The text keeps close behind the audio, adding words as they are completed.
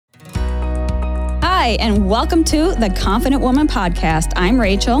Hi, and welcome to the Confident Woman Podcast. I'm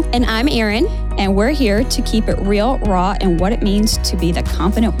Rachel. And I'm Erin. And we're here to keep it real, raw, and what it means to be the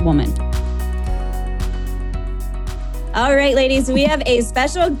confident woman. All right, ladies, we have a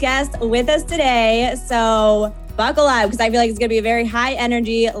special guest with us today. So buckle up, because I feel like it's going to be a very high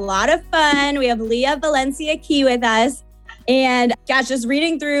energy, a lot of fun. We have Valencia with us. And gosh, just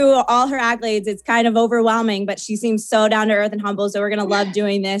reading through all her accolades, it's kind of overwhelming, but she seems so down to earth and humble. So we're going to love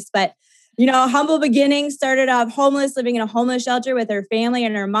doing this. But you know, humble beginnings, started off homeless, living in a homeless shelter with her family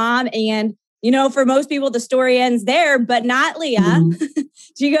and her mom. And, you know, for most people, the story ends there, but not Leah. Mm-hmm.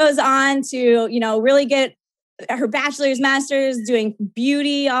 She goes on to, you know, really get her bachelor's, master's, doing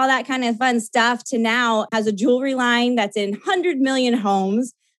beauty, all that kind of fun stuff, to now has a jewelry line that's in 100 million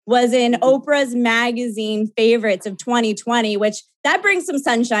homes, was in Oprah's magazine favorites of 2020, which that brings some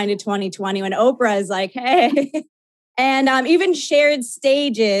sunshine to 2020 when Oprah is like, hey. And even shared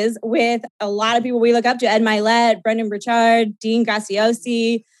stages with a lot of people we look up to: Ed Milet, Brendan Burchard, Dean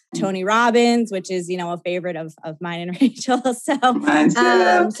Graziosi, Tony Robbins, which is, you know, a favorite of mine and Rachel.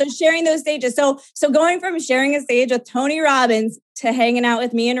 So sharing those stages. So going from sharing a stage with Tony Robbins to hanging out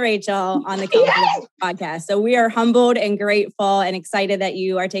with me and Rachel on the Confident Podcast. So we are humbled and grateful and excited that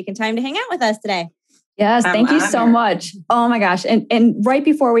you are taking time to hang out with us today. Yes, thank you so much. Oh my gosh. And right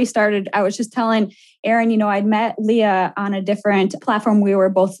before we started, I was just telling Erin, you know, I'd met Leah on a different platform we were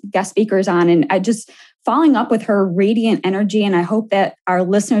both guest speakers on, and I just following up with her radiant energy. And I hope that our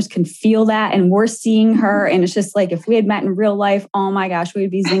listeners can feel that. And we're seeing her. And it's just like, if we had met in real life, oh my gosh,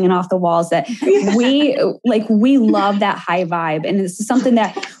 we'd be zinging off the walls. That we love that high vibe. And this is something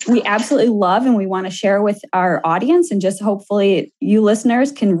that we absolutely love and we want to share with our audience. And just hopefully you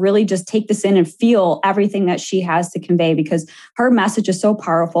listeners can really just take this in and feel everything that she has to convey, because her message is so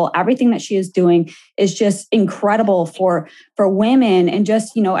powerful. Everything that she is doing is just incredible for women and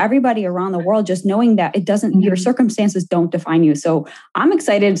just, you know, everybody around the world, just knowing that it doesn't, your circumstances don't define you. So I'm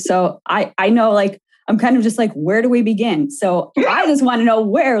excited. So I know, like, I'm kind of just like, where do we begin? So I just want to know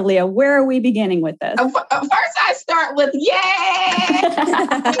Leah, where are we beginning with this? First, I start with yay.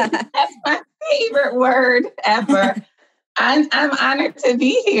 That's my favorite word ever. I'm honored to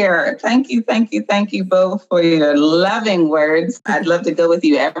be here. Thank you both for your loving words. I'd love to go with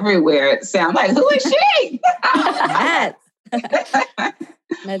you everywhere. It sounds like, who is she? Yes.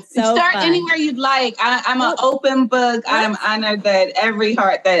 That's so Start fun. Anywhere you'd like. I'm an open book. I'm honored that every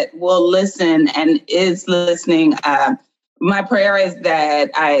heart that will listen and is listening. My prayer is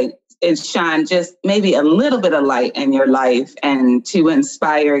that it shine just maybe a little bit of light in your life, and to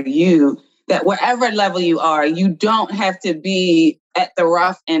inspire you that wherever level you are, you don't have to be at the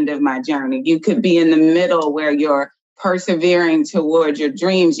rough end of my journey. You could be in the middle where you're persevering towards your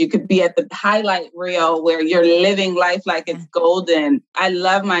dreams. You could be at the highlight reel where you're living life like it's golden. I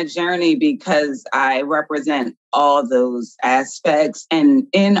love my journey because I represent all those aspects. And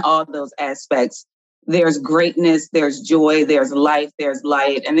in all those aspects, there's greatness, there's joy, there's life, there's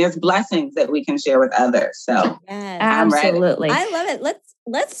light, and there's blessings that we can share with others. So yes, absolutely. I love it.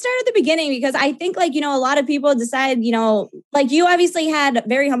 Let's start at the beginning, because I think, like, you know, a lot of people decide, you know, like you obviously had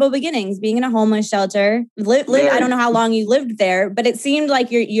very humble beginnings, being in a homeless shelter. I don't know how long you lived there, but it seemed like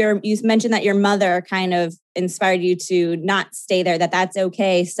you mentioned that your mother kind of inspired you to not stay there, that's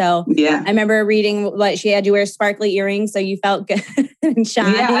okay. So yeah, I remember reading what she had you wear sparkly earrings, so you felt good and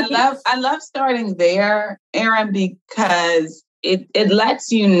shiny. Yeah, I love starting there, Erin, because it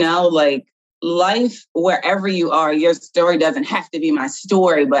lets you know, like, life, wherever you are, your story doesn't have to be my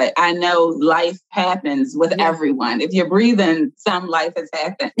story, but I know life happens with everyone. If you're breathing, some life has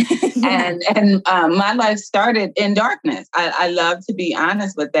happened. And my life started in darkness. I love to be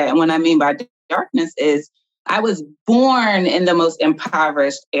honest with that. And what I mean by darkness is I was born in the most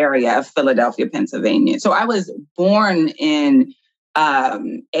impoverished area of Philadelphia, Pennsylvania. So I was born in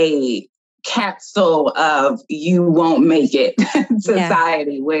a capsule of you won't make it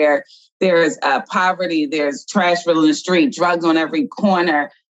society, where there's poverty, there's trash filled in the street, drugs on every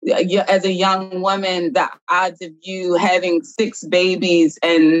corner. As a young woman, the odds of you having 6 babies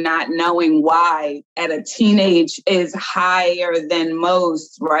and not knowing why at a teenage is higher than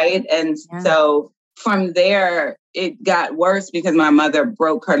most, right? And so from there, it got worse because my mother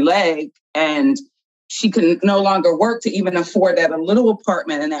broke her leg and she could no longer work to even afford that little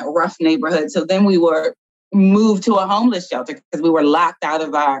apartment in that rough neighborhood. So then we were moved to a homeless shelter because we were locked out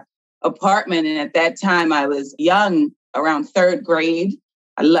of our apartment. And at that time, I was young, around 3rd grade.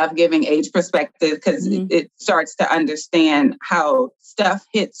 I love giving age perspective because it starts to understand how stuff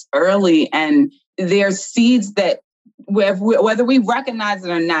hits early. And there's seeds that, whether we recognize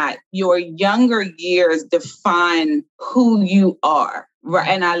it or not, your younger years define who you are. Right.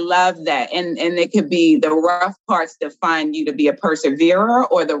 And I love that. And it could be the rough parts define you to be a perseverer,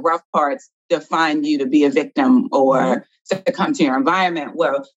 or the rough parts define you to be a victim or succumb to your environment.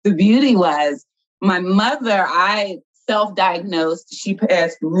 Well, the beauty was my mother, I self-diagnosed. She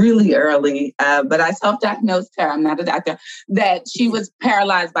passed really early, but I self-diagnosed her. I'm not a doctor, that she was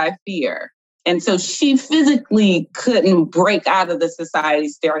paralyzed by fear. And so she physically couldn't break out of the society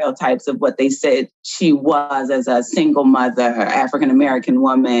stereotypes of what they said she was as a single mother, African-American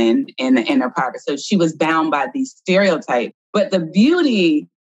woman in her poverty. So she was bound by these stereotypes. But the beauty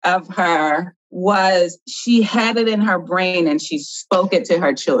of her was she had it in her brain and she spoke it to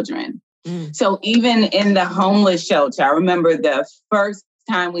her children. So even in the homeless shelter, I remember the first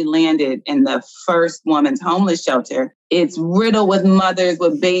time we landed in the first woman's homeless shelter, it's riddled with mothers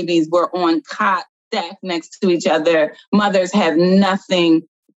with babies. We're on cots stacked next to each other. Mothers have nothing,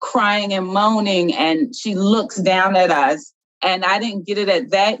 crying and moaning. And she looks down at us. And I didn't get it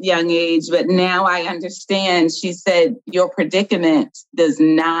at that young age, but now I understand. She said, your predicament does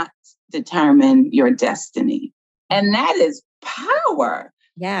not determine your destiny. And that is power.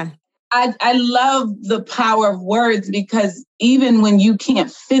 Yeah. I love the power of words, because even when you can't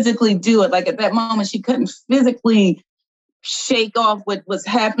physically do it, like at that moment, she couldn't physically shake off what was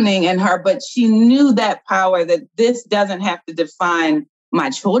happening in her, but she knew that power, that this doesn't have to define my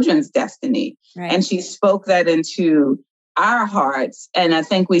children's destiny. Right. And she spoke that into our hearts. And I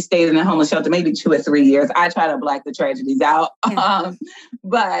think we stayed in the homeless shelter maybe 2 or 3 years. I try to black the tragedies out. Yeah.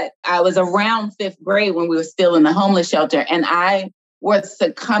 But I was around 5th grade when we were still in the homeless shelter, and I was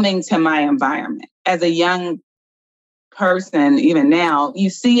succumbing to my environment. As a young person, even now,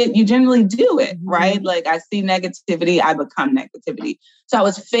 you see it, you generally do it, right? Like I see negativity, I become negativity. So I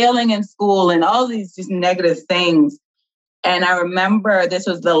was failing in school and all these just negative things. And I remember this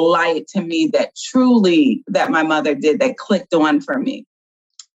was the light to me that my mother did, that clicked on for me.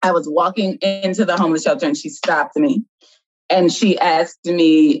 I was walking into the homeless shelter and she stopped me. And she asked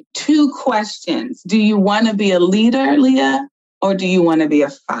me 2 questions. Do you want to be a leader, Leah? Or do you want to be a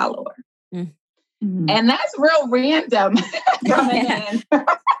follower? Mm-hmm. And that's real random coming in from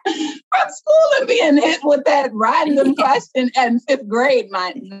school and being hit with that random question in 5th grade.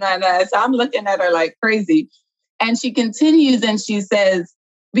 So I'm looking at her like crazy. And she continues and she says,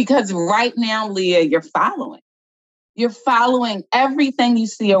 because right now, Leah, you're following. You're following everything you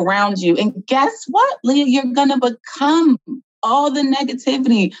see around you. And guess what, Leah? You're going to become all the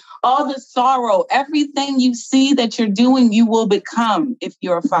negativity, all the sorrow, everything you see that you're doing, you will become if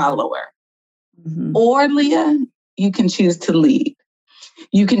you're a follower. Mm-hmm. Or, Leah, you can choose to lead.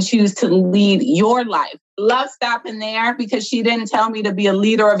 You can choose to lead your life. Love stopping there, because she didn't tell me to be a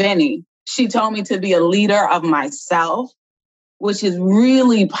leader of any. She told me to be a leader of myself, which is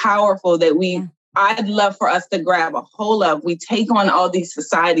really powerful that I'd love for us to grab a hold of. We take on all these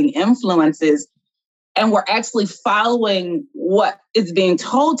society influences, and we're actually following what is being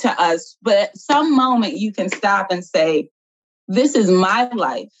told to us. But at some moment, you can stop and say, this is my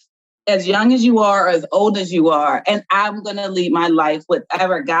life, as young as you are, or as old as you are, and I'm going to lead my life with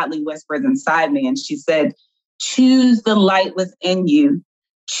whatever godly whispers inside me. And she said, choose the light within you.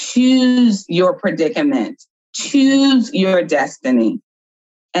 Choose your predicament. Choose your destiny.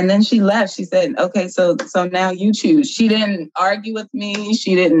 And then she left. She said, okay, so now you choose. She didn't argue with me.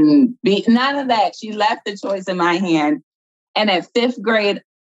 She didn't be none of that. She left the choice in my hand. And at 5th grade,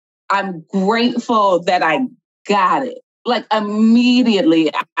 I'm grateful that I got it. Like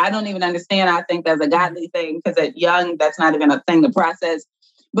immediately. I don't even understand. I think that's a godly thing, because at young, that's not even a thing to process.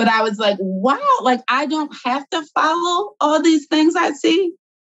 But I was like, wow, like I don't have to follow all these things I see.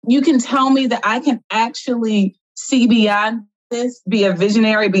 You can tell me that I can actually see beyond this, be a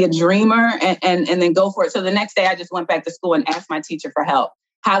visionary, be a dreamer, and then go for it. So the next day I just went back to school and asked my teacher for help.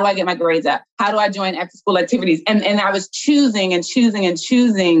 How do I get my grades up? How do I join after school activities? And I was choosing and choosing and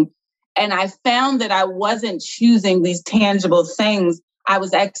choosing. And I found that I wasn't choosing these tangible things. I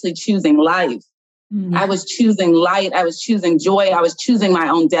was actually choosing life. Mm-hmm. I was choosing light. I was choosing joy. I was choosing my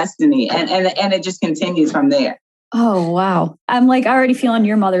own destiny. And it just continues from there. Oh, wow. I'm like already feeling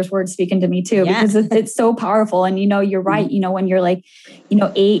your mother's words speaking to me too, because it's so powerful. And, you're right. When you're like,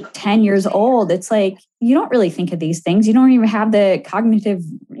 8, 10 years old, it's like, you don't really think of these things. You don't even have the cognitive,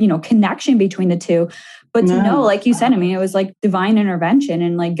 connection between the two. But to know, like you said, it was like divine intervention,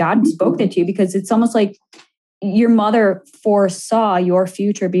 and like God spoke it to you, because it's almost like your mother foresaw your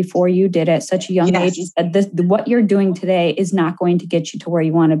future before you did at such a young age. And said, what you're doing today is not going to get you to where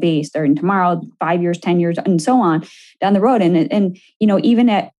you want to be starting tomorrow, 5 years, 10 years, and so on down the road. And even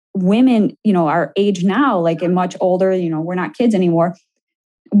at women, our age now, like and much older, we're not kids anymore.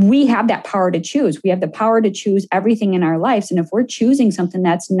 we have that power to choose. We have the power to choose everything in our lives. And if we're choosing something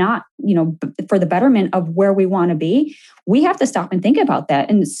that's not, for the betterment of where we want to be, we have to stop and think about that.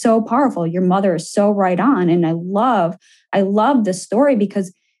 And it's so powerful. Your mother is so right on. And I love this story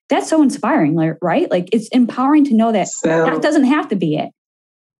because that's so inspiring, right? Like it's empowering to know that that doesn't have to be it.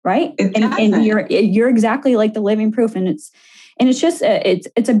 Right. And you're exactly like the living proof. And it's just,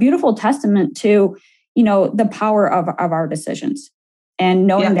 it's a beautiful testament to, the power of our decisions. And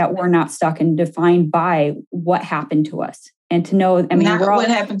knowing that we're not stuck and defined by what happened to us. And to know, what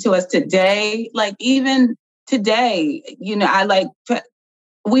happened to us today, like even today,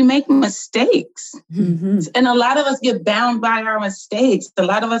 we make mistakes. Mm-hmm. And a lot of us get bound by our mistakes. A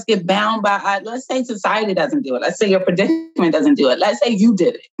lot of us get bound by, let's say society doesn't do it. Let's say your predicament doesn't do it. Let's say you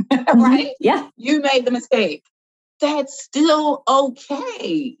did it, right? Yeah. You made the mistake. That's still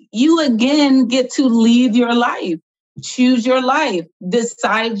okay. You again get to lead your life. Choose your life,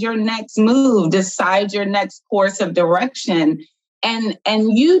 decide your next move, decide your next course of direction. And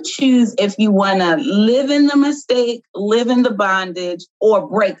you choose if you want to live in the mistake, live in the bondage, or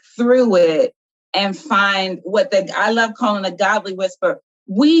break through it and find what I love calling a godly whisper.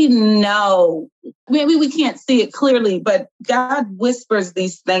 We know, maybe we can't see it clearly, but God whispers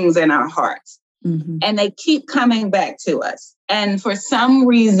these things in our hearts. Mm-hmm. And they keep coming back to us. And for some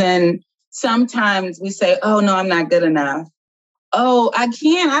reason, sometimes we say, oh, no, I'm not good enough. Oh, I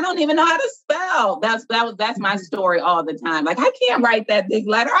don't even know how to spell. That's my story all the time. Like, I can't write that big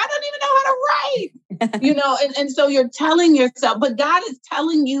letter. I don't even know how to write, and so you're telling yourself, but God is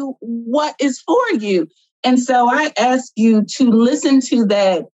telling you what is for you. And so I ask you to listen to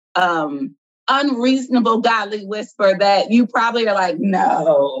that unreasonable godly whisper that you probably are like,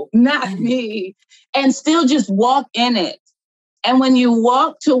 no, not me, and still just walk in it. And when you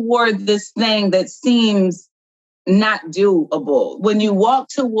walk toward this thing that seems not doable, when you walk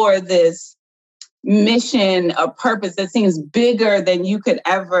toward this mission or purpose that seems bigger than you could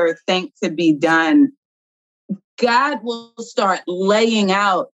ever think to be done, God will start laying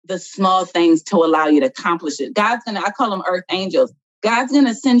out the small things to allow you to accomplish it. I call them earth angels. God's going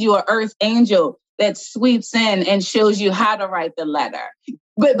to send you an earth angel that sweeps in and shows you how to write the letter.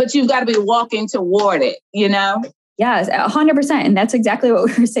 But you've got to be walking toward it, Yes, 100%. And that's exactly what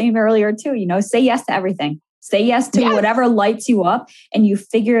we were saying earlier too. Say yes to everything. Say yes to whatever lights you up, and you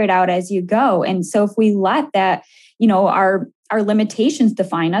figure it out as you go. And so if we let that, our limitations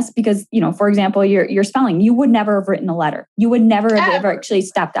define us, because, for example, your spelling, you would never have written a letter. You would never have ever actually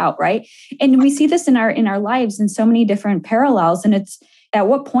stepped out, right? And we see this in our lives in so many different parallels. And it's, at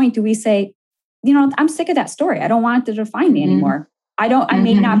what point do we say, I'm sick of that story. I don't want it to define me anymore. I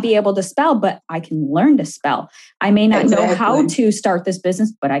may not be able to spell, but I can learn to spell. I may not know how to start this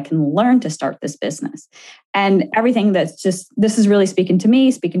business, but I can learn to start this business. And everything this is really speaking to me,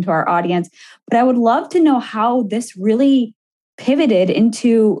 speaking to our audience. But I would love to know how this really pivoted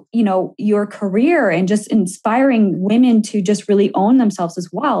into, your career and just inspiring women to just really own themselves as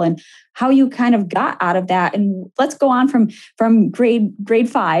well, and how you kind of got out of that. And let's go on from grade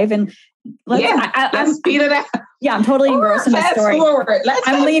 5 and let's speed it up. Yeah, I'm totally engrossed in the story.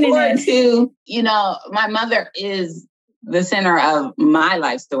 I'm leaning forward to, my mother is the center of my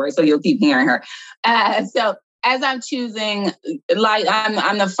life story, so you'll keep hearing her. So as I'm choosing,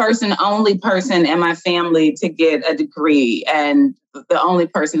 I'm the first and only person in my family to get a degree, and the only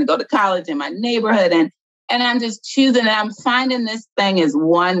person to go to college in my neighborhood, and I'm just choosing, and I'm finding this thing is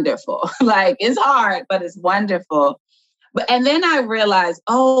wonderful. Like, it's hard, but it's wonderful. And then I realized,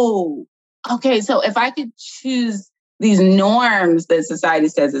 okay, so if I could choose these norms that society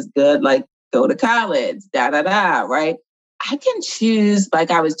says is good, like go to college, right? I can choose, like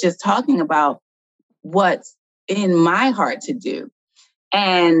I was just talking about, what's in my heart to do.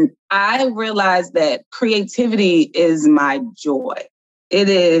 And I realized that creativity is my joy. It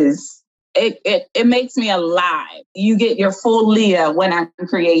is, it makes me alive. You get your full Leah when I'm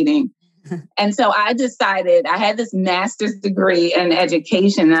creating. And so I decided, I had this master's degree in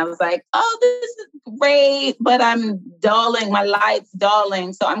education. And I was like, this is great, but I'm dulling, my life's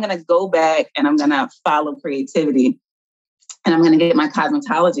dulling. So I'm going to go back and I'm going to follow creativity. And I'm going to get my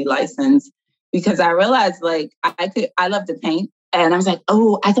cosmetology license, because I realized I love to paint. And I was like,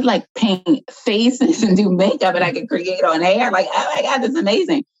 I could paint faces and do makeup, and I could create on hair. Like, oh my God, this is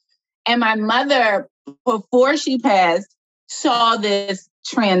amazing. And my mother, before she passed, saw this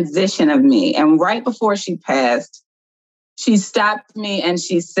transition of me. And right before she passed, she stopped me and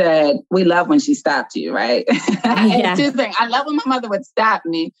she said, we love when she stopped you, right? Yeah. Two things. I love when my mother would stop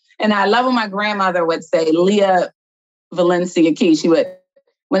me. And I love when my grandmother would say, Leah Valencia Key.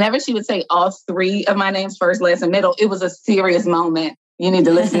 Whenever she would say all 3 of my names, first, last, and middle, it was a serious moment. You need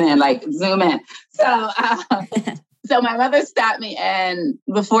to listen in, like zoom in. So my mother stopped me, and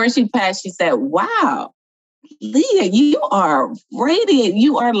before she passed, she said, wow, Leah, you are radiant.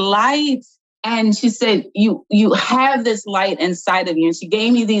 You are light. And she said, you have this light inside of you. And she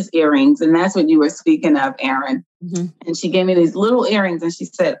gave me these earrings. And that's what you were speaking of, Erin. Mm-hmm. And she gave me these little earrings. And she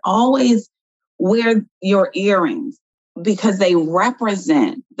said, always wear your earrings because they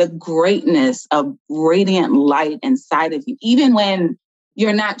represent the greatness of radiant light inside of you. Even when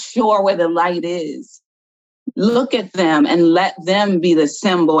you're not sure where the light is, look at them and let them be the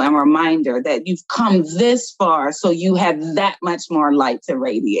symbol and reminder that you've come this far, so you have that much more light to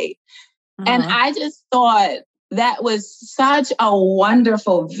radiate. Uh-huh. And I just thought that was such a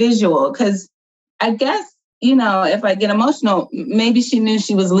wonderful visual, because I guess, if I get emotional, maybe she knew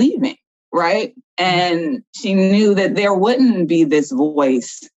she was leaving, right? And she knew that there wouldn't be this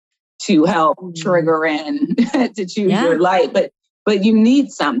voice to help trigger in to choose your light. But you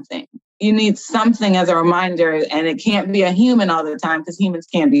need something. You need something as a reminder, and it can't be a human all the time because humans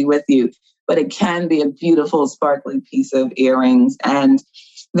can't be with you, but it can be a beautiful, sparkly piece of earrings. And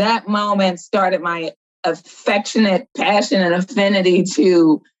that moment started my affectionate passion and affinity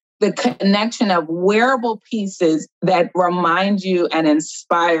to the connection of wearable pieces that remind you and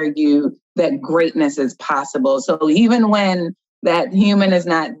inspire you that greatness is possible. So even when that human is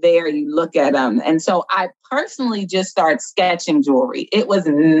not there, you look at them. And so I personally just started sketching jewelry. It was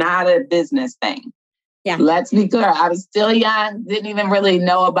not a business thing. Yeah. Let's be clear. I was still young, didn't even really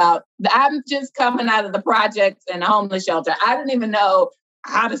know I'm just coming out of the projects and homeless shelter. I didn't even know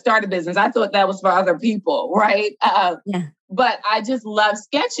how to start a business. I thought that was for other people, right? But I just love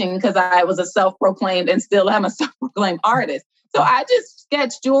sketching because I was a self-proclaimed and still am a self-proclaimed artist. So I just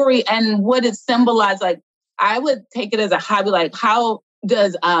sketched jewelry and what it symbolized. Like, I would take it as a hobby, like how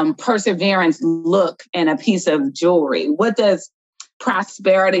does perseverance look in a piece of jewelry? What does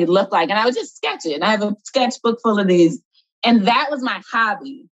prosperity look like? And I would just sketch it. And I have a sketchbook full of these. And that was my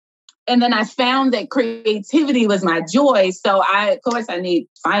hobby. And then I found that creativity was my joy. So of course, I need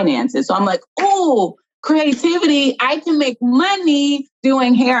finances. So I'm like, oh, creativity, I can make money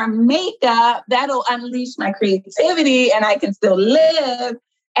doing hair and makeup. That'll unleash my creativity and I can still live.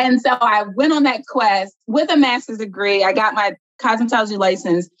 And so I went on that quest with a master's degree. I got my cosmetology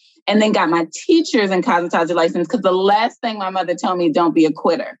license and then got my teacher's in cosmetology license because the last thing my mother told me, don't be a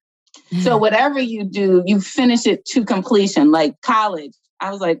quitter. So whatever you do, you finish it to completion, like college. I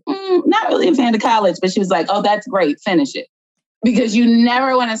was like, not really a fan of college, but she was like, oh, that's great. Finish it. Because you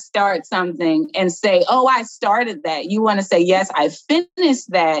never want to start something and say, oh, I started that. You want to say, yes, I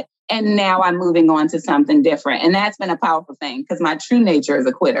finished that. And now I'm moving on to something different. And that's been a powerful thing because my true nature is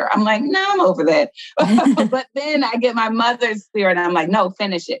a quitter. I'm like, no, I'm over that. But then I get my mother's spirit and I'm like, no,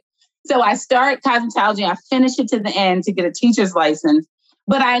 finish it. So I start cosmetology. I finish it to the end to get a teacher's license.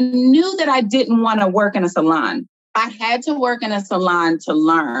 But I knew that I didn't want to work in a salon. I had to work in a salon to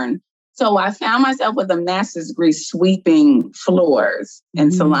learn. So I found myself with a master's degree sweeping floors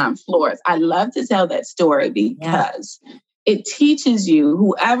and salon floors. I love to tell that story because it teaches you,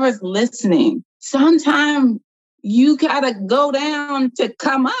 whoever's listening, sometimes you got to go down to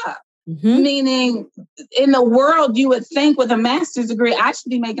come up. Meaning in the world, you would think with a master's degree, I should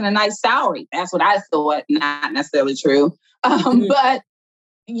be making a nice salary. That's what I thought, not necessarily true. But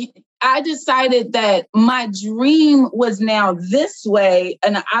I decided that my dream was now this way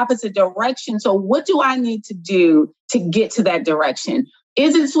in the opposite direction. So what do I need to do to get to that direction?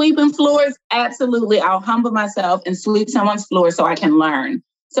 Is it sweeping floors? Absolutely. I'll humble myself and sweep someone's floor so I can learn.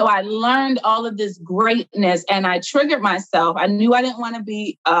 So I learned all of this greatness and I triggered myself. I knew I didn't want to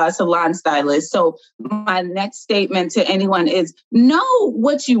be a salon stylist. So my next statement to anyone is know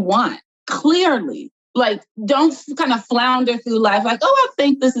what you want clearly. Like, don't kind of flounder through life like, oh, I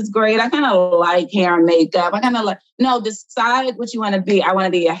think this is great. I kind of like hair and makeup. No, decide what you want to be. I want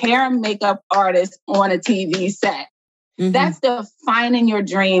to be a hair and makeup artist on a TV set. That's defining your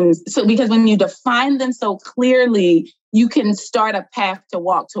dreams. So because when you define them so clearly, you can start a path to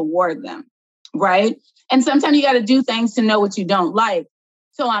walk toward them, right? And sometimes you got to do things to know what you don't like.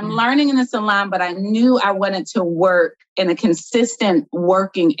 So I'm learning in the salon, but I knew I wanted to work in a consistent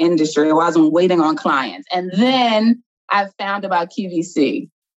working industry. I wasn't waiting on clients. And then I found about QVC.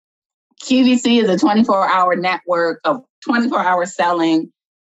 QVC is a 24-hour network of 24-hour selling.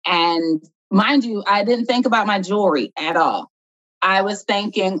 And mind you, I didn't think about my jewelry at all. I was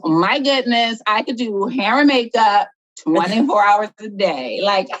thinking, my goodness, I could do hair and makeup 24 hours a day.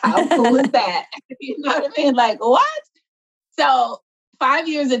 Like, how cool is that? You know what I mean? Like, what? So 5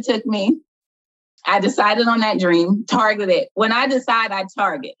 years it took me. I decided on that dream, targeted. When I decide, I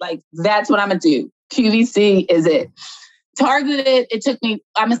target. Like, that's what I'm going to do. QVC is it. targeted. It took me,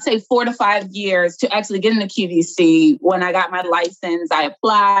 I'm going to say 4 to 5 years to actually get into QVC. When I got my license, I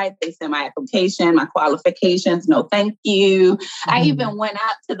applied. They sent my application, my qualifications. No, thank you. I even went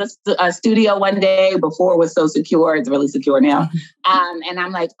out to the studio one day before it was so secure. It's really secure now. And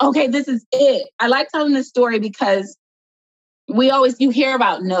I'm like, okay, this is it. I like telling this story because you hear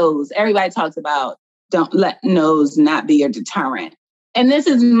about no's. Everybody talks about don't let no's not be your deterrent. And this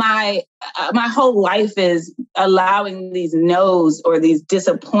is my whole life is allowing these no's or these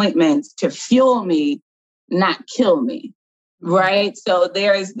disappointments to fuel me, not kill me, right? So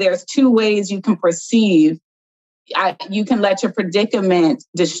there's 2 ways you can perceive. You can let your predicament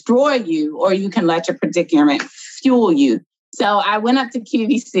destroy you, or you can let your predicament fuel you. So I went up to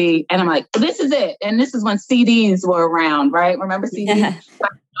QVC and I'm like, this is it. And this is when CDs were around, right? Remember CDs? Yeah.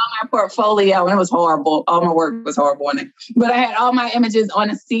 On my portfolio, and it was horrible. All my work was horrible on it. But I had all my images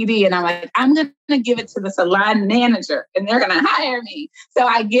on a CD, and I'm like, I'm going to give it to the salon manager, and they're going to hire me. So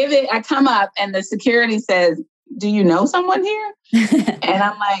I come up, and the security says, do you know someone here? And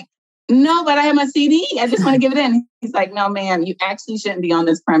I'm like, no, but I have my CD. I just want to give it in. He's like, no, ma'am, you actually shouldn't be on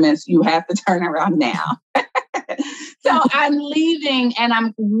this premise. You have to turn around now. So I'm leaving, and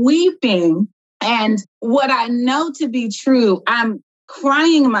I'm weeping. And what I know to be true, I'm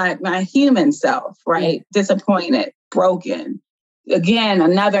crying my human self, right? Disappointed, broken. Again,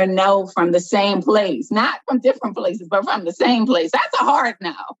 another no from the same place, not from different places, but from the same place. That's a hard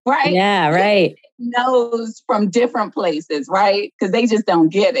no, right? Yeah, right. No's from different places, right? Because they just don't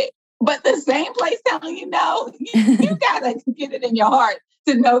get it. But the same place telling you no, you gotta get it in your heart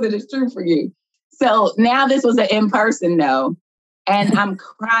to know that it's true for you. So now this was an in-person no. And I'm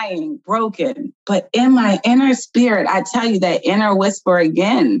crying, broken. But in my inner spirit, I tell you, that inner whisper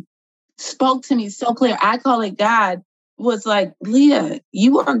again spoke to me so clear. I call it God, was like, Leah,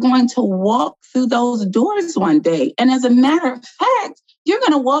 you are going to walk through those doors one day. And as a matter of fact, you're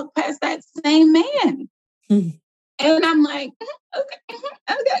going to walk past that same man. And I'm like, okay,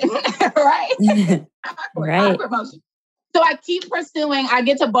 right? Right. Promotion. So I keep pursuing. I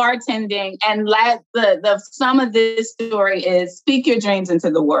get to bartending, and the sum of this story is speak your dreams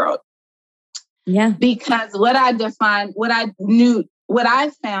into the world. Yeah. Because what I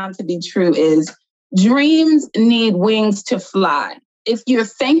found to be true is dreams need wings to fly. If you're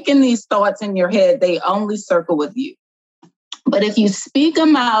thinking these thoughts in your head, they only circle with you. But if you speak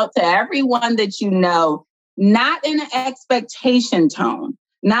them out to everyone that you know, not in an expectation tone,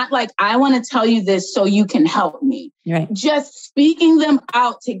 not like, I want to tell you this so you can help me. Right. Just speaking them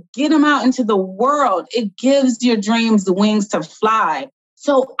out to get them out into the world, it gives your dreams the wings to fly.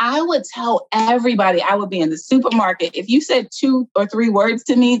 So I would tell everybody, I would be in the supermarket. If you said 2 or 3 words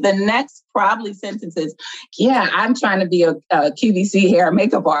to me, the next probably sentence is, yeah, I'm trying to be a QVC hair and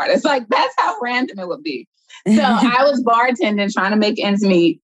makeup artist. Like, that's how random it would be. So I was bartending, trying to make ends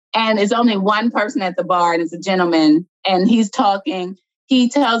meet. And it's only one person at the bar, and it's a gentleman, and he's talking. He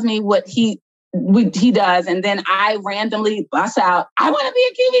tells me what he does, and then I randomly bust out, I want to be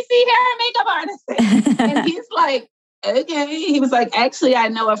a QVC hair and makeup artist. And he's like, okay. He was like, actually, I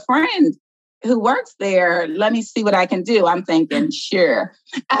know a friend who works there. Let me see what I can do. I'm thinking, sure.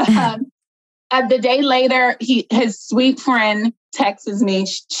 The day later, his sweet friend texts me.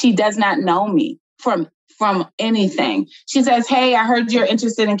 She does not know me from anything. She says, hey, I heard you're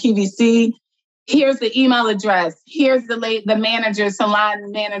interested in QVC. Here's the email address. Here's the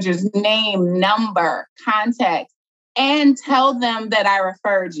salon manager's name, number, contact, and tell them that I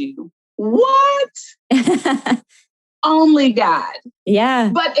referred you. What? Only God.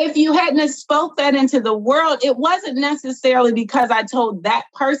 Yeah. But if you hadn't spoke that into the world, it wasn't necessarily because I told that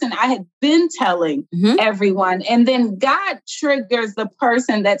person. I had been telling everyone. And then God triggers the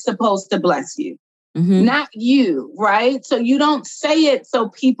person that's supposed to bless you. Not you, right? So you don't say it so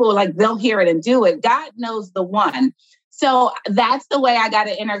people they'll hear it and do it. God knows the one. So that's the way I got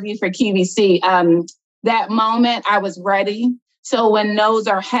an interview for QVC. That moment I was ready. So when no's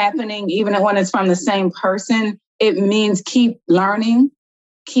are happening, even when it's from the same person, it means keep learning,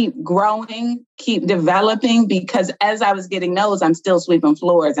 keep growing, keep developing, because as I was getting no's, I'm still sweeping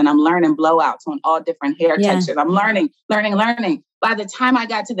floors and I'm learning blowouts on all different hair textures. I'm learning. By the time I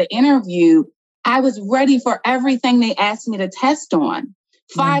got to the interview, I was ready for everything they asked me to test on.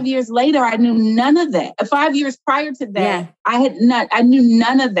 5 years later, I knew none of that. 5 years prior to that, I knew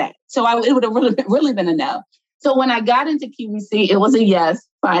none of that. So it would have really been a no. So when I got into QVC, it was a yes,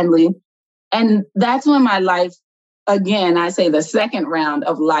 finally. And that's when my life, again, I say the second round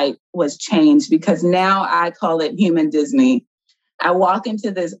of light was changed, because now I call it human Disney. I walk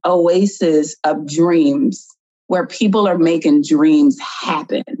into this oasis of dreams where people are making dreams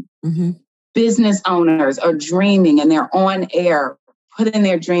happen. business owners are dreaming and they're on air, putting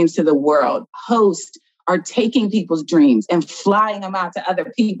their dreams to the world. Hosts are taking people's dreams and flying them out to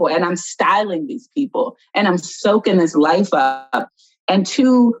other people. And I'm styling these people and I'm soaking this life up. And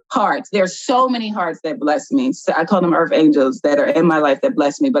two hearts, there's so many hearts that bless me. So I call them earth angels that are in my life that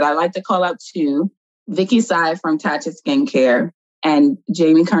bless me. But I like to call out two, Vicky Sai from Tatcha Skincare and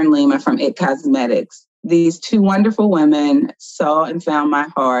Jamie Kern-Lima from It Cosmetics. These two wonderful women saw and found my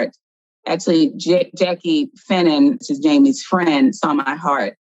heart. Actually, Jackie Finnan, which is Jamie's friend, saw my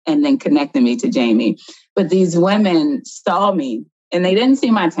heart and then connected me to Jamie. But these women saw me and they didn't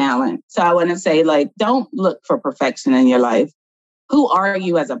see my talent. So I want to say, like, don't look for perfection in your life. Who are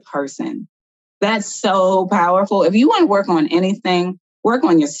you as a person? That's so powerful. If you want to work on anything, work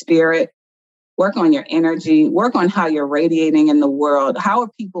on your spirit, work on your energy, work on how you're radiating in the world. How are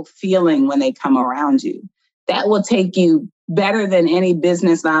people feeling when they come around you? That will take you better than any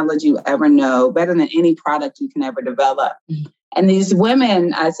business knowledge you ever know, better than any product you can ever develop. And these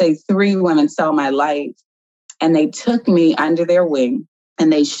women, I say 3 women saw my light and they took me under their wing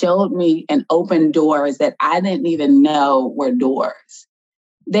and they showed me and opened doors that I didn't even know were doors.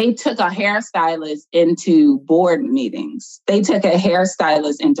 They took a hairstylist into board meetings. They took a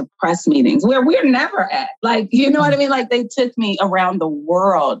hairstylist into press meetings where we're never at. Like, you know what I mean? Like they took me around the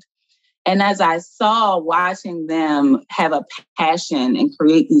world. And as I saw watching them have a passion and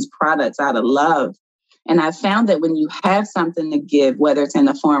create these products out of love, and I found that when you have something to give, whether it's in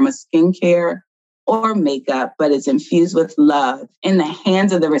the form of skincare or makeup, but it's infused with love in the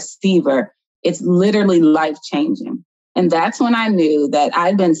hands of the receiver, it's literally life-changing. And that's when I knew that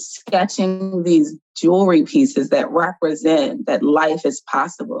I'd been sketching these jewelry pieces that represent that life is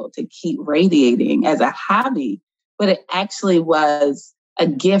possible to keep radiating as a hobby, but it actually was a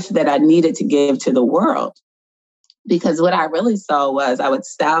gift that I needed to give to the world. Because what I really saw was I would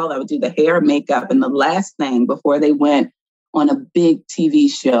do the hair and makeup, and the last thing before they went on a big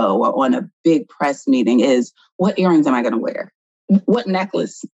TV show or on a big press meeting is, what earrings am I going to wear? What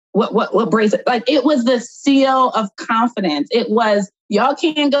necklace? What bracelet? Like, it was the seal of confidence. It was, y'all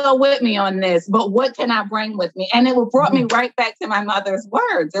can't go with me on this, but what can I bring with me? And it brought me right back to my mother's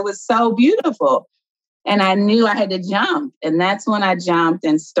words. It was so beautiful. And I knew I had to jump. And that's when I jumped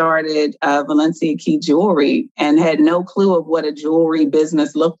and started Valencia Key Jewelry and had no clue of what a jewelry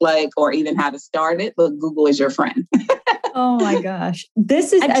business looked like or even how to start it. But Google is your friend. Oh my gosh.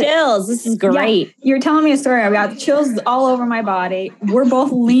 This is chills. This is great. Yeah, you're telling me a story. I've got chills all over my body. We're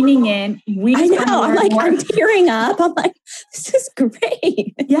both leaning in. I know. I'm tearing up. I'm like, this is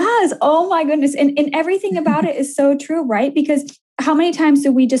great. Yes. Oh my goodness. And everything about it is so true, right? Because how many times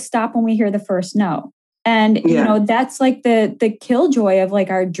do we just stop when we hear the first no? And, you know, that's like the killjoy of like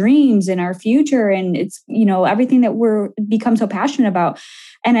our dreams and our future. And it's, you know, everything that we're become so passionate about.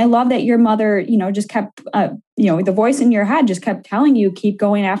 And I love that your mother, you know, just kept, the voice in your head just kept telling you, keep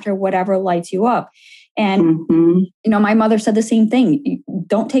going after whatever lights you up. And, you know, my mother said the same thing.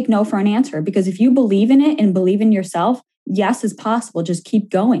 Don't take no for an answer, because if you believe in it and believe in yourself, yes, it's possible. Just keep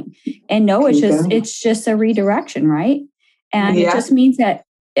going. And no, it's just a redirection, right? And it just means that,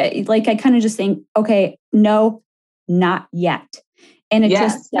 like, I kind of just think, okay, no, not yet. And it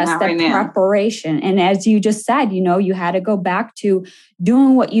that's that preparation. And as you just said, you know, you had to go back to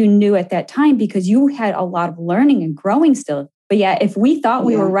doing what you knew at that time because you had a lot of learning and growing still. But yeah, if we thought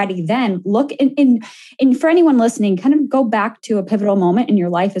we were ready then, look, and for anyone listening, kind of go back to a pivotal moment in your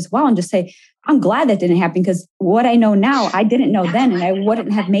life as well and just say, I'm glad that didn't happen, because what I know now, I didn't know then, and I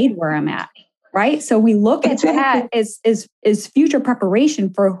wouldn't have made where I'm at. Right. So we look at that as future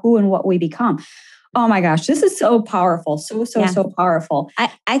preparation for who and what we become. Oh my gosh, this is so powerful. So powerful.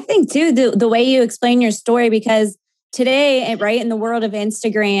 I think too, the way you explain your story, because today, right, in the world of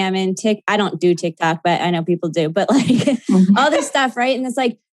Instagram and I don't do TikTok, but I know people do, but like all this stuff, right? And it's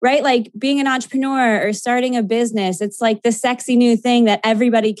like, right, like being an entrepreneur or starting a business, it's like the sexy new thing that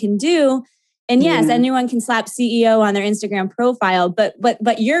everybody can do. And yes, anyone can slap CEO on their Instagram profile, but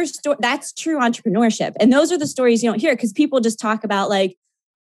your story, that's true entrepreneurship. And those are the stories you don't hear, because people just talk about like,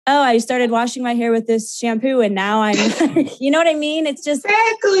 oh, I started washing my hair with this shampoo and now I'm, you know what I mean? It's just,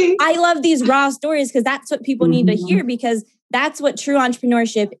 exactly. I love these raw stories because that's what people need to hear, because that's what true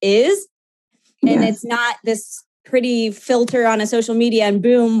entrepreneurship is. And it's not this pretty filter on a social media and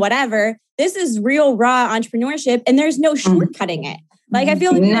boom, whatever. This is real raw entrepreneurship, and there's no shortcutting it. Like, I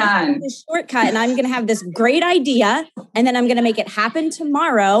feel like this shortcut and I'm going to have this great idea and then I'm going to make it happen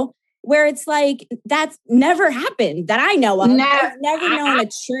tomorrow, where it's like, that's never happened that I know of. I've never known a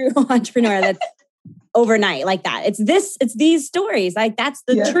true entrepreneur that's overnight like that. It's these stories. Like, that's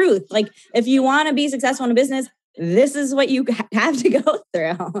the truth. Like, if you want to be successful in a business, this is what you have to go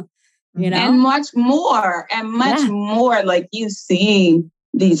through. And much more, like you see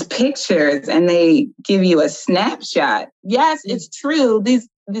these pictures and they give you a snapshot. Yes, it's true.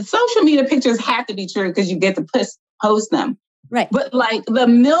 The social media pictures have to be true because you get to post them. Right. But like the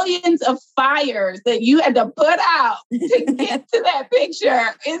millions of fires that you had to put out to get to that picture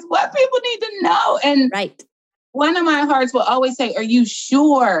is what people need to know. And one of my hearts will always say, are you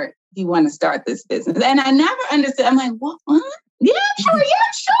sure you want to start this business? And I never understood. I'm like, what? Yeah, I'm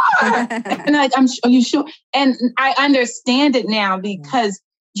sure. And like, are you sure? And I understand it now because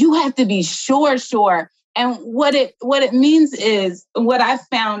you have to be sure. And what it means is what I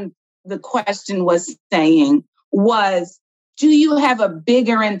found the question was saying was, do you have a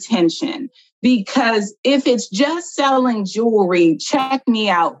bigger intention? Because if it's just selling jewelry, check me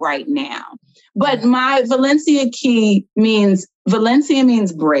out right now. But my Valencia key Valencia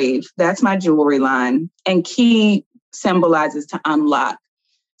means brave. That's my jewelry line. And key symbolizes to unlock.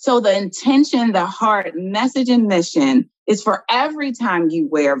 So the intention, the heart, message, and mission is for every time you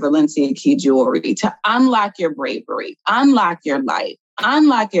wear Valencia key jewelry to unlock your bravery, unlock your life,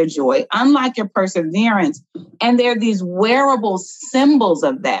 unlock your joy, unlock your perseverance. And there are these wearable symbols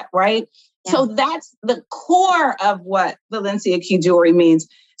of that, right? Yeah. So that's the core of what Valencia key jewelry means.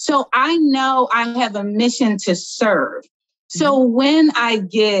 So I know I have a mission to serve. So when I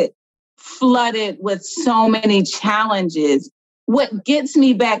get flooded with so many challenges, what gets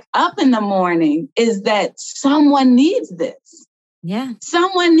me back up in the morning is that someone needs this. Yeah.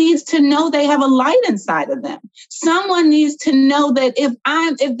 Someone needs to know they have a light inside of them. Someone needs to know that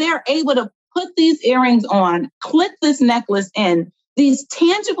if they're able to put these earrings on, click this necklace in, these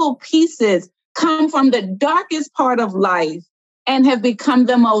tangible pieces come from the darkest part of life and have become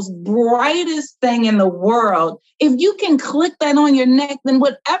the most brightest thing in the world. If you can click that on your neck, then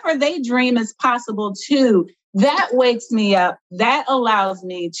whatever they dream is possible too. That wakes me up. That allows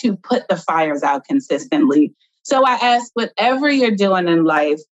me to put the fires out consistently. So I ask, whatever you're doing in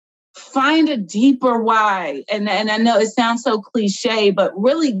life, find a deeper why. And I know it sounds so cliche, but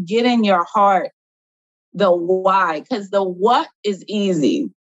really get in your heart the why, because the what is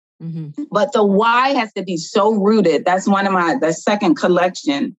easy. But the why has to be so rooted. That's the second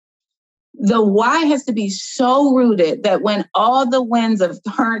collection. The why has to be so rooted that when all the winds of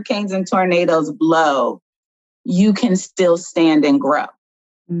hurricanes and tornadoes blow, you can still stand and grow.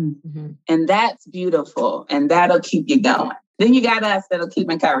 And that's beautiful. And that'll keep you going. Then you got us that'll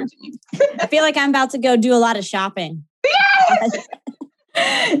keep encouraging you. I feel like I'm about to go do a lot of shopping. Yes!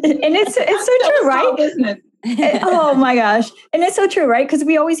 And it's so true, right? Business. Oh my gosh. And it's so true, right? Because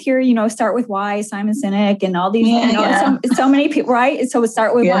we always hear, start with why, Simon Sinek and all these, so many people, right? So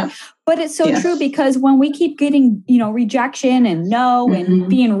start with why. But it's so true because when we keep getting, rejection and no and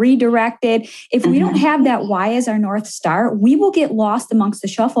being redirected, if we don't have that why as our North Star, we will get lost amongst the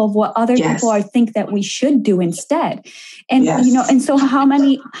shuffle of what other people think that we should do instead. And, and so how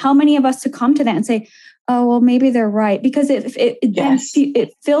many of us succumb to that and say, oh, well, maybe they're right. Because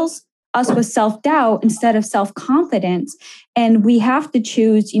it fills us with self-doubt instead of self-confidence. And we have to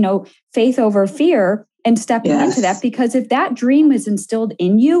choose, faith over fear and stepping into that, because if that dream is instilled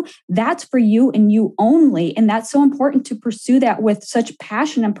in you, that's for you and you only. And that's so important to pursue that with such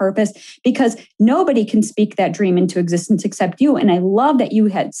passion and purpose, because nobody can speak that dream into existence except you. And I love that you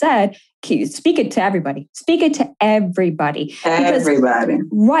had said, speak it to everybody. Speak it to everybody.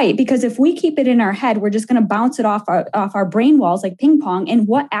 Right. Because if we keep it in our head, we're just going to bounce it off our brain walls like ping pong. And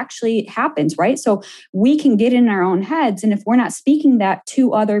what actually happens, right? So we can get in our own heads. And if we're not speaking that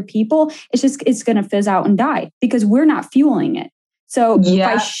to other people, it's going to fizz out and die because we're not fueling it. So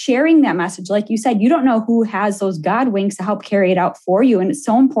by sharing that message, like you said, you don't know who has those God wings to help carry it out for you. And it's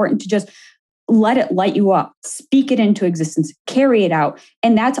so important to just let it light you up, speak it into existence, carry it out.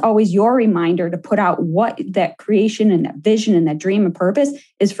 And that's always your reminder to put out what that creation and that vision and that dream and purpose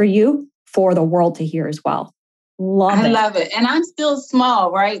is for you, for the world to hear as well. I love it. And I'm still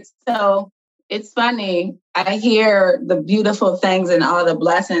small, right? So it's funny. I hear the beautiful things and all the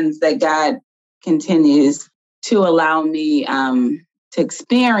blessings that God continues to allow me to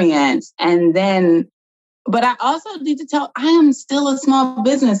experience. But I also need to tell, I am still a small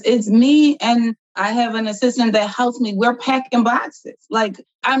business. It's me and I have an assistant that helps me. We're packing boxes. Like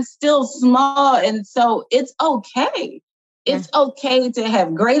I'm still small. And so it's okay. It's okay to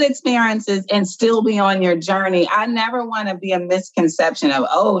have great experiences and still be on your journey. I never want to be a misconception of,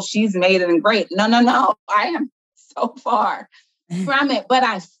 oh, she's made it and great. No. I am so far from it, but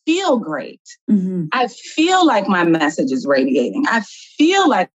I feel great. I feel like my message is radiating. I feel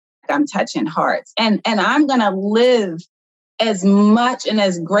like I'm touching hearts and I'm going to live as much and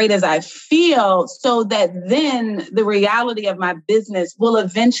as great as I feel, so that then the reality of my business will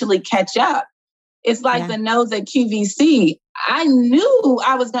eventually catch up. It's like the nose at QVC. I knew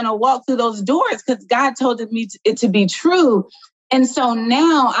I was going to walk through those doors because God told me it to be true. And so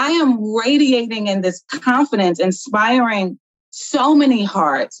now I am radiating in this confidence, inspiring so many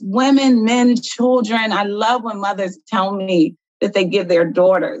hearts, women, men, children. I love when mothers tell me that they give their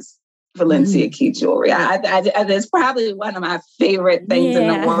daughters Valencia key jewelry. It's probably one of my favorite things in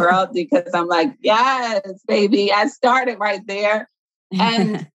the world, because I'm like, yes, baby, I started right there.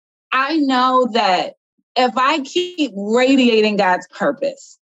 And I know that if I keep radiating God's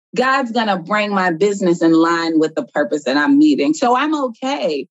purpose, God's going to bring my business in line with the purpose that I'm meeting. So I'm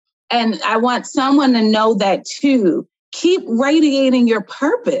okay. And I want someone to know that too. Keep radiating your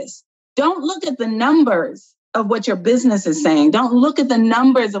purpose. Don't look at the numbers of what your business is saying. Don't look at the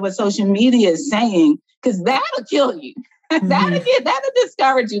numbers of what social media is saying, because that'll kill you. That'll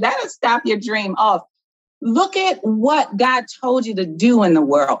discourage you. That'll stop your dream off. Look at what God told you to do in the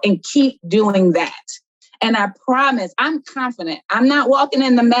world and keep doing that. And I promise, I'm confident. I'm not walking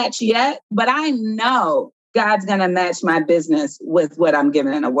in the match yet, but I know God's going to match my business with what I'm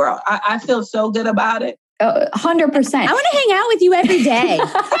giving in the world. I feel so good about it. 100%. I want to hang out with you every day.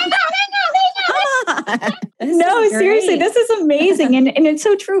 Hang on. No, seriously, this is amazing. And it's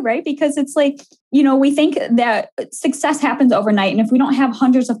so true, right? Because it's like, we think that success happens overnight. And if we don't have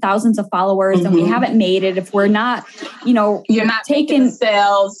hundreds of thousands of followers and we haven't made it, if we're not, you're not taking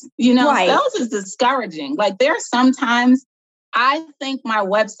sales, sales is discouraging. Like there's sometimes I think my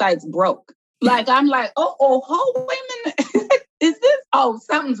website's broke. Like, I'm like, wait a minute. Is this?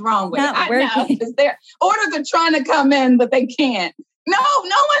 Something's wrong with it. I know. Because their orders are trying to come in, but they can't. No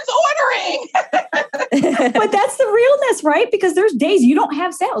one's ordering. But that's the realness, right? Because there's days you don't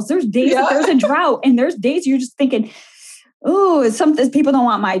have sales. There's days that there's a drought, and there's days you're just thinking, something people don't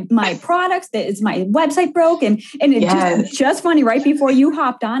want my products. That is my website broke, and it's just funny. Right before you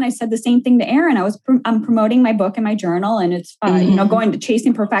hopped on, I said the same thing to Aaron. I'm promoting my book and my journal, and it's going to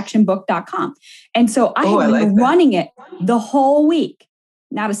chasingperfectionbook.com. And so I have been running it the whole week.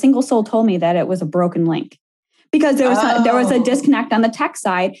 Not a single soul told me that it was a broken link. Because there was a disconnect on the tech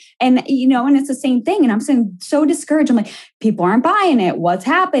side, and and it's the same thing. And I'm so discouraged. I'm like, people aren't buying it. What's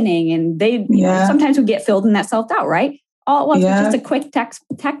happening? And they sometimes we get filled in that self-doubt, right? All it was just a quick tech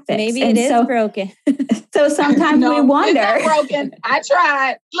fix. Maybe it is broken. So sometimes we wonder. It's not broken. I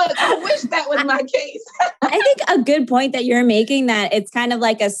tried. Look, I wish that was my case. I think a good point that you're making, that it's kind of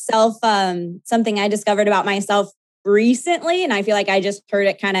like a something I discovered about myself recently, and I feel like I just heard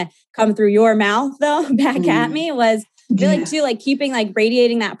it kind of come through your mouth though back at me, was I feel like too, like keeping like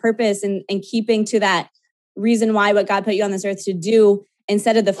radiating that purpose and keeping to that reason why what God put you on this earth to do,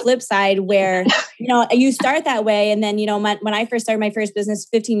 instead of the flip side where you start that way, and then when I first started my first business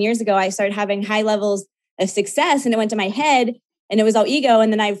 15 years ago, I started having high levels of success, and it went to my head and it was all ego,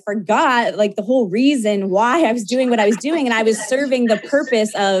 and then I forgot like the whole reason why I was doing what I was doing, and I was serving the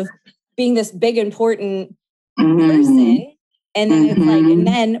purpose of being this big important person. And then it's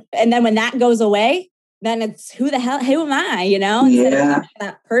like, and then when that goes away, then it's who am I, instead of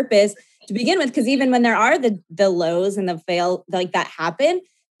that purpose to begin with. Because even when there are the lows and the fail like that happen,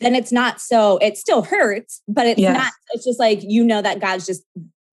 then it's not so, it still hurts, but it's not, it's just like, that God's just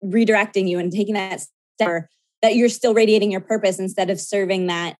redirecting you and taking that step, that you're still radiating your purpose instead of serving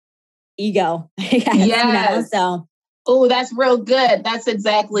that ego. So. Oh, that's real good. That's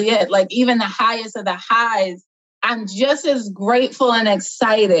exactly it. Like even the highest of the highs, I'm just as grateful and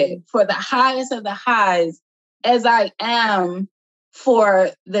excited for the highest of the highs as I am for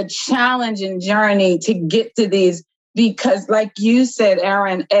the challenge and journey to get to these. Because like you said,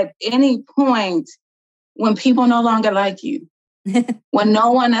 Aaron, at any point when people no longer like you, when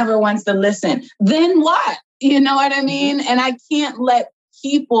no one ever wants to listen, then what? You know what I mean? And I can't let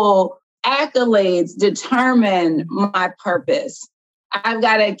people accolades determine my purpose. I've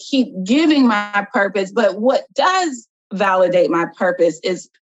got to keep giving my purpose. But what does validate my purpose is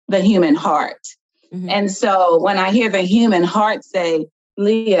the human heart. And so when I hear the human heart say,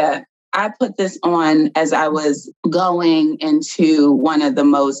 Leah, I put this on as I was going into one of the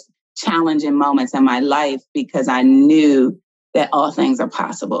most challenging moments in my life, because I knew that all things are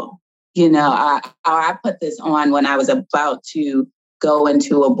possible. I put this on when I was about to go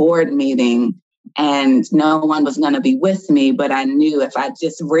into a board meeting and no one was going to be with me, but I knew if I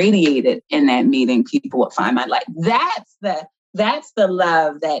just radiated in that meeting, people would find my light. That's the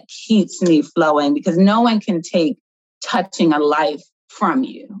love that keeps me flowing, because no one can take touching a life from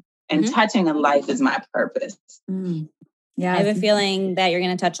you. And touching a life is my purpose. Yeah. I have a feeling that you're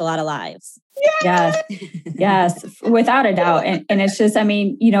going to touch a lot of lives. Yes, without a doubt. And it's just, I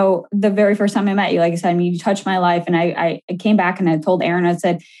mean, the very first time I met you, like I said, I mean, you touched my life, and I came back and I told Aaron, I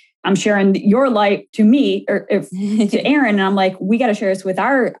said, I'm sharing your light to me to Aaron. And I'm like, we got to share this with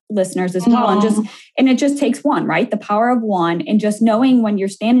our listeners as well. And it just takes one, right? The power of one, and just knowing when you're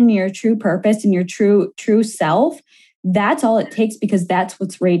standing in your true purpose and your true self, that's all it takes, because that's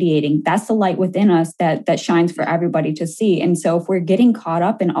what's radiating. That's the light within us that shines for everybody to see. And so if we're getting caught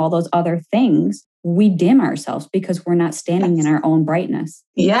up in all those other things, we dim ourselves because we're not standing in our own brightness.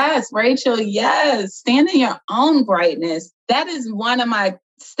 Yes, Rachel. Yes. Stand in your own brightness. That is one of my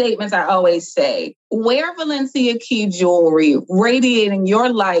statements I always say. Wear Valencia Key jewelry, radiating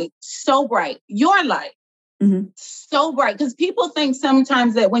your light so bright, your light. Mm-hmm. So bright. Because people think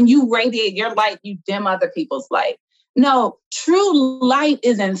sometimes that when you radiate your light, you dim other people's light. No, true light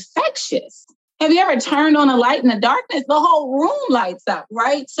is infectious. Have you ever turned on a light in the darkness? The whole room lights up,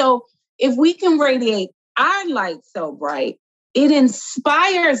 right? So if we can radiate our light so bright, it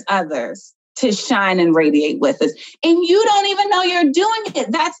inspires others to shine and radiate with us. And you don't even know you're doing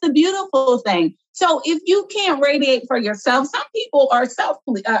it. That's the beautiful thing. So if you can't radiate for yourself, some people are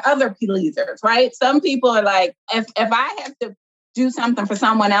other pleasers, right? Some people are like, if I have to do something for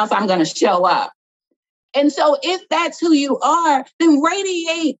someone else, I'm going to show up. And so if that's who you are, then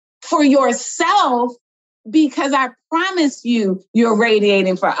radiate for yourself, because I promise you're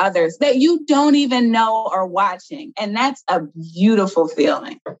radiating for others that you don't even know are watching. And that's a beautiful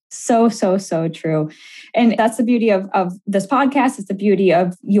feeling. So true. And that's the beauty of this podcast. It's the beauty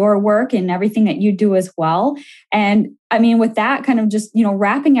of your work and everything that you do as well. And I mean, with that kind of just,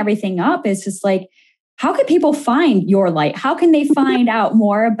 wrapping everything up, it's just like, how can people find your light? How can they find out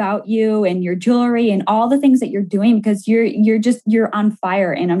more about you and your jewelry and all the things that you're doing? Because you're on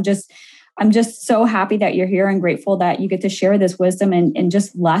fire. And I'm just so happy that you're here and grateful that you get to share this wisdom and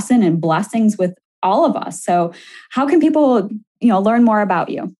just lesson and blessings with all of us. So how can people, learn more about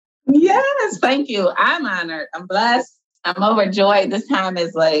you? Yes, thank you. I'm honored. I'm blessed. I'm overjoyed. This time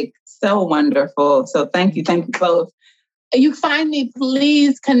is like so wonderful. So thank you both. You find me,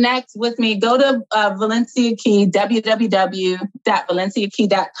 please connect with me. Go to Valencia Key,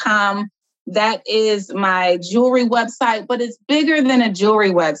 www.valenciakey.com. That is my jewelry website, but it's bigger than a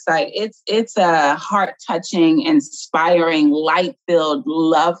jewelry website. It's a heart-touching, inspiring, light-filled,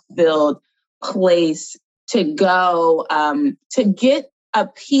 love-filled place to go to get a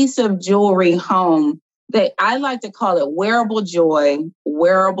piece of jewelry home that I like to call it wearable joy,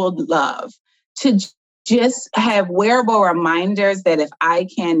 wearable love, to just have wearable reminders that if I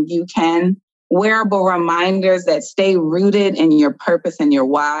can, you can. Wearable reminders that stay rooted in your purpose and your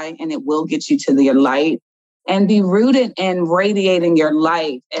why, and it will get you to your light, and be rooted in radiating your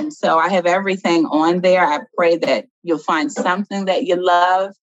light. And so I have everything on there. I pray that you'll find something that you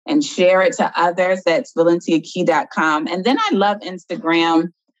love and share it to others. That's valenciakey.com. And then I love Instagram.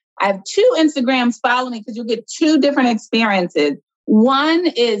 I have 2 Instagrams. Follow me because you'll get 2 different experiences. One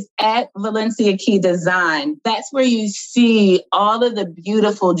is at Valencia Key Design. That's where you see all of the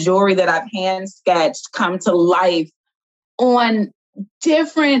beautiful jewelry that I've hand sketched come to life on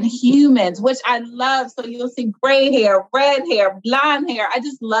different humans, which I love. So you'll see gray hair, red hair, blonde hair. I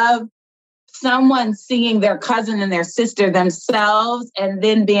just love someone seeing their cousin and their sister themselves and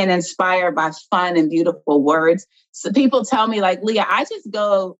then being inspired by fun and beautiful words. So people tell me like, Leah, I just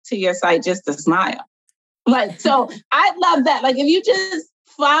go to your site just to smile. So I love that. Like if you just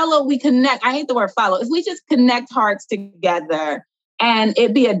follow, we connect. I hate the word follow. If we just connect hearts together and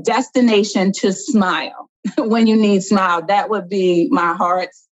it be a destination to smile when you need smile, that would be my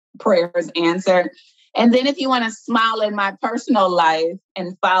heart's prayers answered. And then if you want to smile in my personal life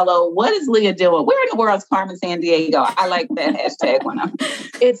and follow, what is Leah doing? Where in the world's Carmen Sandiego? I like that hashtag one.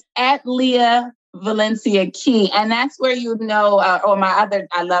 It's at Leah Valencia Key. And that's where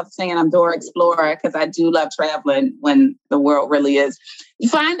I love saying I'm Dora Explorer because I do love traveling when the world really is. You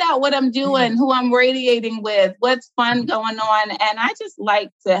find out what I'm doing, who I'm radiating with, what's fun going on. And I just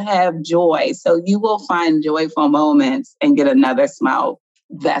like to have joy. So you will find joyful moments and get another smile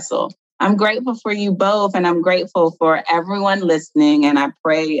vessel. I'm grateful for you both, and I'm grateful for everyone listening. And I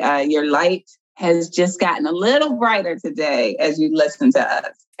pray your light has just gotten a little brighter today as you listen to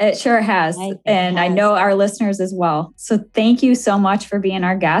us. It sure has. And I know our listeners as well. So thank you so much for being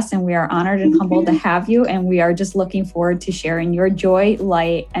our guest. And we are honored and humbled to have you. And we are just looking forward to sharing your joy,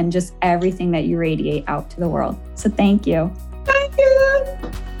 light, and just everything that you radiate out to the world. So thank you. Thank you.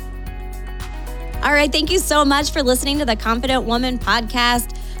 All right. Thank you so much for listening to the Confident Woman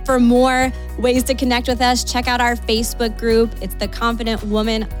podcast. For more ways to connect with us, check out our Facebook group. It's the Confident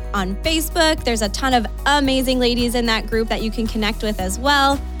Woman on Facebook. There's a ton of amazing ladies in that group that you can connect with as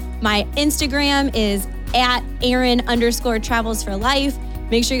well. My Instagram is @Erin_travels4life.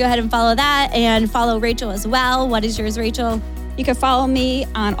 Make sure you go ahead and follow that and follow Rachel as well. What is yours, Rachel? You can follow me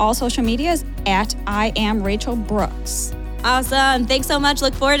on all social medias @IamRachelBrooks. Awesome. Thanks so much.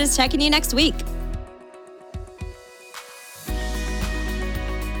 Look forward to checking you next week.